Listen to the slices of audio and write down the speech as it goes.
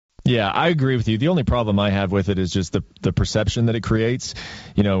Yeah, I agree with you. The only problem I have with it is just the perception that it creates.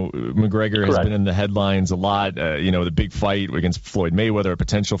 McGregor has been in the headlines a lot. The big fight against Floyd Mayweather, a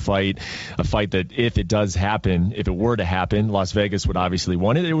potential fight, a fight that if it does happen, if it were to happen, Las Vegas would obviously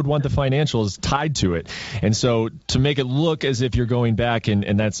want it. It would want the financials tied to it. And so to make it look as if you're going back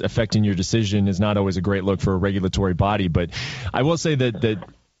and that's affecting your decision is not always a great look for a regulatory body. But I will say that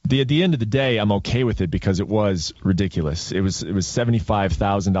at the end of the day, I'm okay with it because it was ridiculous. It was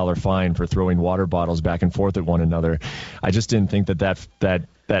 $75,000 fine for throwing water bottles back and forth at one another. I just didn't think that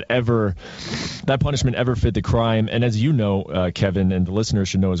punishment ever fit the crime. And as you know, Kevin, and the listeners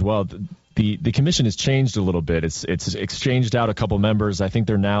should know as well, the commission has changed a little bit. It's exchanged out a couple members. I think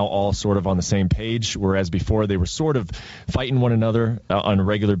they're now all sort of on the same page, whereas before they were sort of fighting one another on a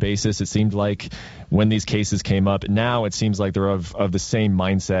regular basis. It seemed like when these cases came up. Now it seems like they're of the same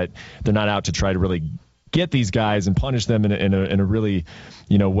mindset. They're not out to try to really get these guys and punish them in a really,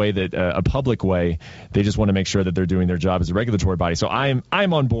 way that a public way. They just want to make sure that they're doing their job as a regulatory body. So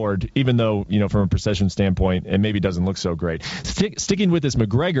I'm on board, even though, from a procession standpoint, it maybe doesn't look so great. Sticking with this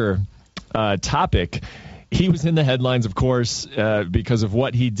McGregor topic, he was in the headlines, of course, because of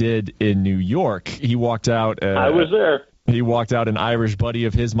what he did in New York. He walked out. I was there. He walked out an Irish buddy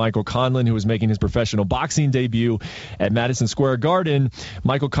of his, Michael Conlon, who was making his professional boxing debut at Madison Square Garden.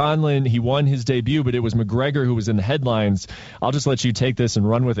 Michael Conlon, he won his debut, but it was McGregor who was in the headlines. I'll just let you take this and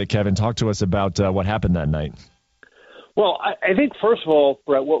run with it, Kevin. Talk to us about what happened that night. Well, I think, first of all,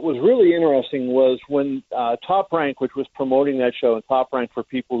 Brett, what was really interesting was when Top Rank, which was promoting that show, and Top Rank, for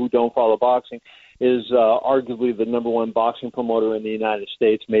people who don't follow boxing, is arguably the number one boxing promoter in the United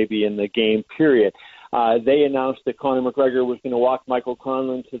States, maybe in the game, period. They announced that Conor McGregor was going to walk Michael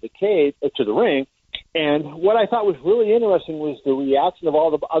Conlon to the ring. And what I thought was really interesting was the reaction of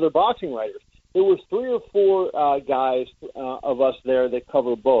all the other boxing writers. There was 3 or 4 guys of us there that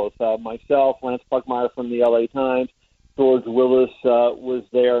cover both. Myself, Lance Puckmeyer from the LA Times, George Willis was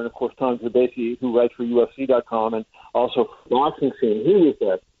there, and of course Tom Trabasi, who writes for UFC.com and also Boxing Scene, he was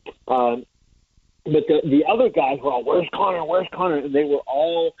there. But the other guys were all, where's Conor? Where's Conor? And they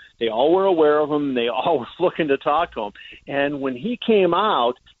all were aware of him. They all were looking to talk to him. And when he came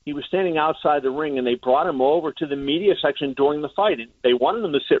out, he was standing outside the ring, and they brought him over to the media section during the fight. And they wanted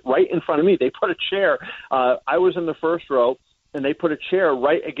him to sit right in front of me. They put a chair. I was in the first row, and they put a chair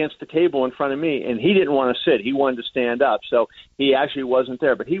right against the table in front of me, and he didn't want to sit. He wanted to stand up, so he actually wasn't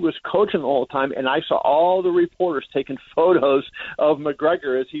there. But he was coaching the whole time, and I saw all the reporters taking photos of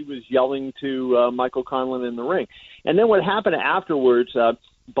McGregor as he was yelling to Michael Conlon in the ring. And then what happened afterwards,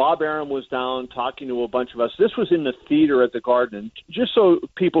 Bob Arum was down talking to a bunch of us. This was in the theater at the Garden. And just so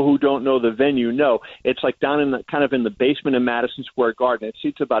people who don't know the venue know, it's like down in the basement of Madison Square Garden. It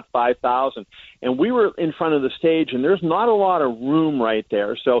seats about 5,000. And we were in front of the stage, and there's not a lot of room right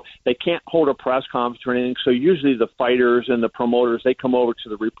there, so they can't hold a press conference or anything. So usually the fighters and the promoters, they come over to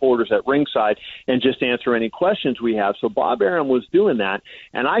the reporters at ringside and just answer any questions we have. So Bob Arum was doing that,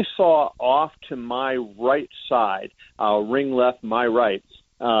 and I saw off to my right side, ring left, my right,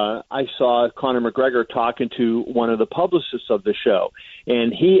 I saw Conor McGregor talking to one of the publicists of the show,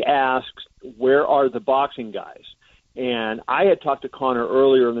 and he asked, where are the boxing guys? And I had talked to Conor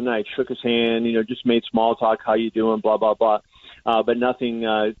earlier in the night, shook his hand, just made small talk, how you doing, blah, blah, blah, but nothing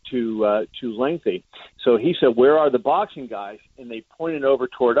too lengthy. So he said, where are the boxing guys? And they pointed over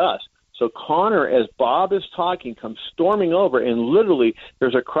toward us. So Conor, as Bob is talking, comes storming over, and literally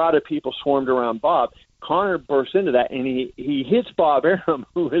there's a crowd of people swarmed around Bob. Conor bursts into that, and he hits Bob Arum,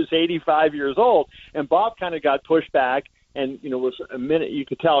 who is 85 years old, and Bob kind of got pushed back, and was a minute you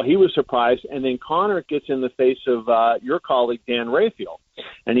could tell he was surprised, and then Conor gets in the face of your colleague Dan Rayfield,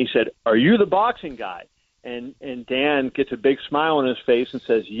 and he said, "Are you the boxing guy?" And Dan gets a big smile on his face and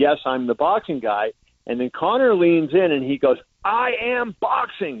says, "Yes, I'm the boxing guy." And then Conor leans in and he goes, "I am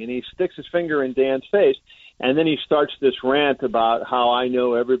boxing," and he sticks his finger in Dan's face, and then he starts this rant about how I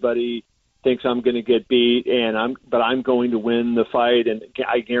know everybody thinks I'm going to get beat, but I'm going to win the fight, and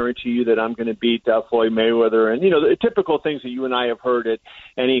I guarantee you that I'm going to beat Floyd Mayweather, and the typical things that you and I have heard at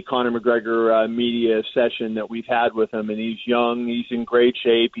any Conor McGregor media session that we've had with him. And he's young, he's in great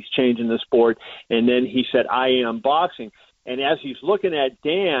shape, he's changing the sport, and then he said, "I am boxing." And as he's looking at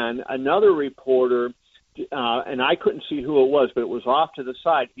Dan, another reporter, and I couldn't see who it was, but it was off to the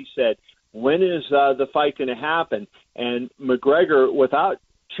side. He said, "When is the fight going to happen?" And McGregor, without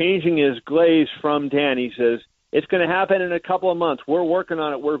changing his glaze from Dan, he says, "It's going to happen in a couple of months. We're working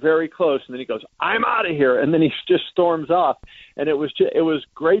on it. We're very close." And then he goes, "I'm out of here." And then he just storms off. And it was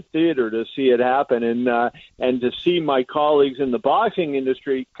great theater to see it happen, and to see my colleagues in the boxing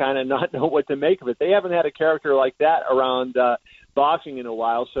industry kind of not know what to make of it. They haven't had a character like that around boxing in a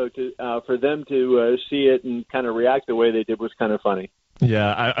while. So for them to see it and kind of react the way they did was kind of funny.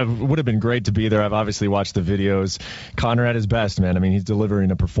 Yeah, I would have been great to be there. I've obviously watched the videos. Conor at his best, man. I mean, he's delivering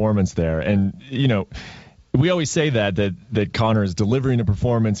a performance there. And, we always say that Conor is delivering a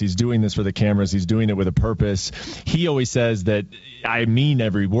performance. He's doing this for the cameras. He's doing it with a purpose. He always says that I mean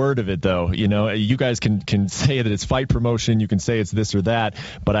every word of it, though. You guys can say that it's fight promotion. You can say it's this or that,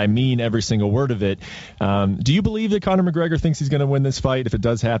 but I mean every single word of it. Do you believe that Conor McGregor thinks he's going to win this fight if it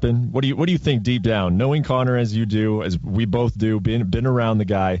does happen? What do you think deep down, knowing Conor as you do, as we both do, been around the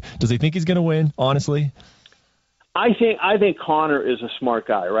guy? Does he think he's going to win? Honestly. I think Conor is a smart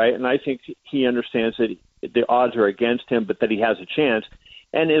guy, right? And I think he understands that the odds are against him, but that he has a chance.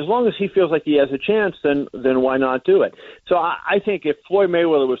 And as long as he feels like he has a chance, then why not do it? So I think if Floyd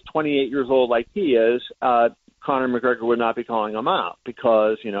Mayweather was 28 years old like he is, Conor McGregor would not be calling him out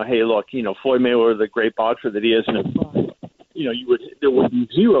because, hey, look, Floyd Mayweather, the great boxer that he is, and there would be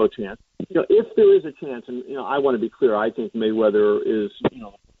zero chance. If there is a chance, and I want to be clear, I think Mayweather is,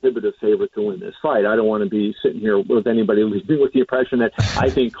 prohibitive favorite to win this fight. I don't want to be sitting here with anybody leaving with the impression that I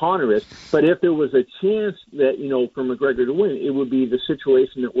think Conor is. But if there was a chance that, for McGregor to win, it would be the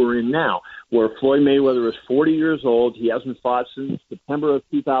situation that we're in now, where Floyd Mayweather is 40 years old. He hasn't fought since September of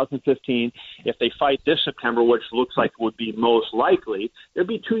 2015. If they fight this September, which looks like would be most likely, there'd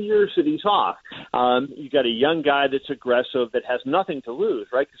be 2 years that he's off. You got a young guy that's aggressive that has nothing to lose,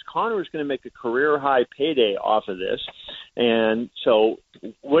 right? Because Conor is going to make a career-high payday off of this. And so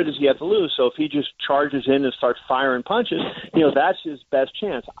what does he have to lose? So if he just charges in and starts firing punches, that's his best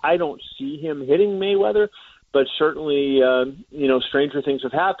chance. I don't see him hitting Mayweather, but certainly, stranger things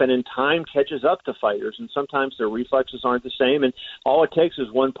have happened, and time catches up to fighters, and sometimes their reflexes aren't the same, and all it takes is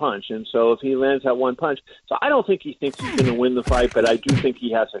one punch. And so if he lands that one punch, so I don't think he thinks he's going to win the fight, but I do think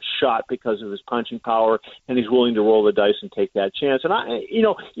he has a shot because of his punching power, and he's willing to roll the dice and take that chance. And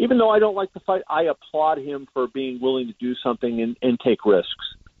even though I don't like the fight, I applaud him for being willing to do something and take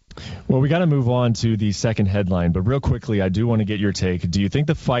risks. Well, we got to move on to the second headline, but real quickly, I do want to get your take. Do you think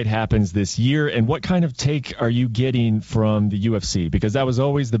the fight happens this year, and what kind of take are you getting from the UFC? Because that was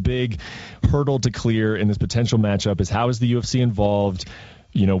always the big hurdle to clear in this potential matchup is how is the UFC involved?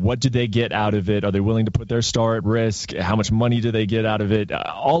 What do they get out of it? Are they willing to put their star at risk? How much money do they get out of it?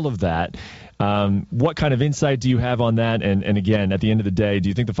 All of that. What kind of insight do you have on that? And again, at the end of the day, do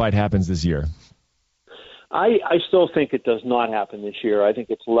you think the fight happens this year? I still think it does not happen this year. I think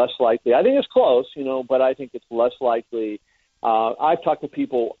it's less likely. I think it's close, but I think it's less likely. I've talked to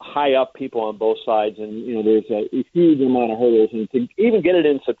people, high up people on both sides, and, there's a huge amount of hurdles. And to even get it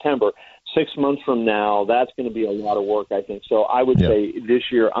in September, 6 months from now, that's going to be a lot of work, I think. So I would say this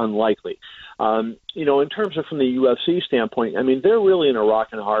year, unlikely. In terms of from the UFC standpoint, I mean, they're really in a rock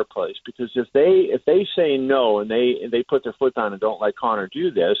and a hard place because if they say no and they put their foot down and don't let Conor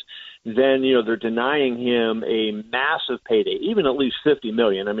do this, then, they're denying him a massive payday, even at least $50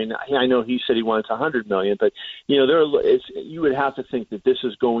 million. I mean, I know he said he wants $100 million, but, you would have to think that this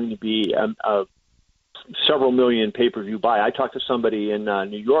is going to be a several million pay-per-view buy. I talked to somebody in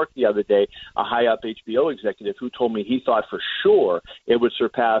New York the other day, a high-up HBO executive, who told me he thought for sure it would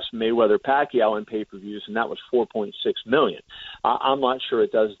surpass Mayweather-Pacquiao in pay-per-views, and that was $4.6 million. I'm not sure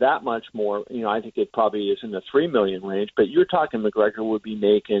it does that much more. I think it probably is in the $3 million range, but you're talking McGregor would be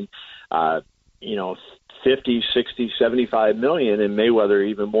making, 50, 60, 75 million, and Mayweather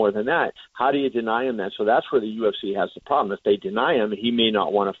even more than that. How do you deny him that? So that's where the UFC has the problem. If they deny him, he may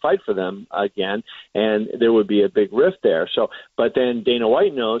not want to fight for them again, and there would be a big rift there. So, but then Dana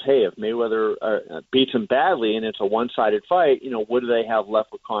White knows, hey, if Mayweather beats him badly and it's a one-sided fight, what do they have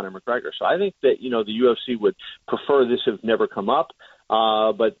left with Conor McGregor? So I think that, the UFC would prefer this have never come up,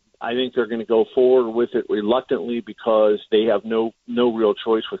 but I think they're going to go forward with it reluctantly because they have no real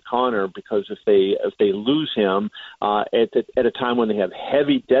choice with Conor. Because if they lose him at a time when they have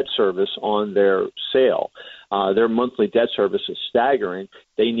heavy debt service on their sale, their monthly debt service is staggering.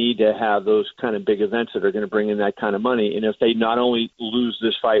 They need to have those kind of big events that are going to bring in that kind of money. And if they not only lose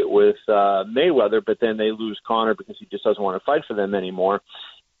this fight with Mayweather, but then they lose Conor because he just doesn't want to fight for them anymore,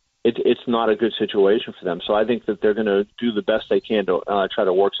 it's not a good situation for them. So I think that they're going to do the best they can to try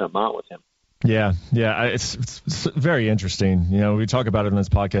to work something out with him. Yeah, it's very interesting. We talk about it on this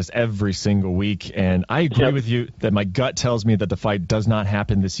podcast every single week, and I agree with you that my gut tells me that the fight does not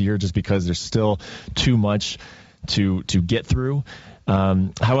happen this year just because there's still too much to get through.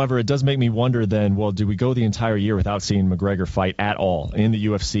 However, it does make me wonder then, well, do we go the entire year without seeing McGregor fight at all in the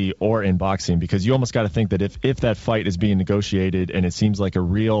UFC or in boxing? Because you almost got to think that if that fight is being negotiated and it seems like a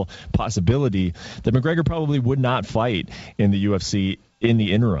real possibility, that McGregor probably would not fight in the UFC in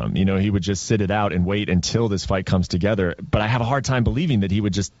the interim. He would just sit it out and wait until this fight comes together. But I have a hard time believing that he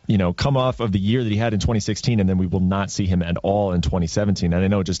would just, come off of the year that he had in 2016 and then we will not see him at all in 2017. And I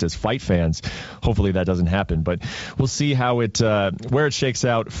know just as fight fans, hopefully that doesn't happen. But we'll see how where it shakes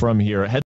out from here.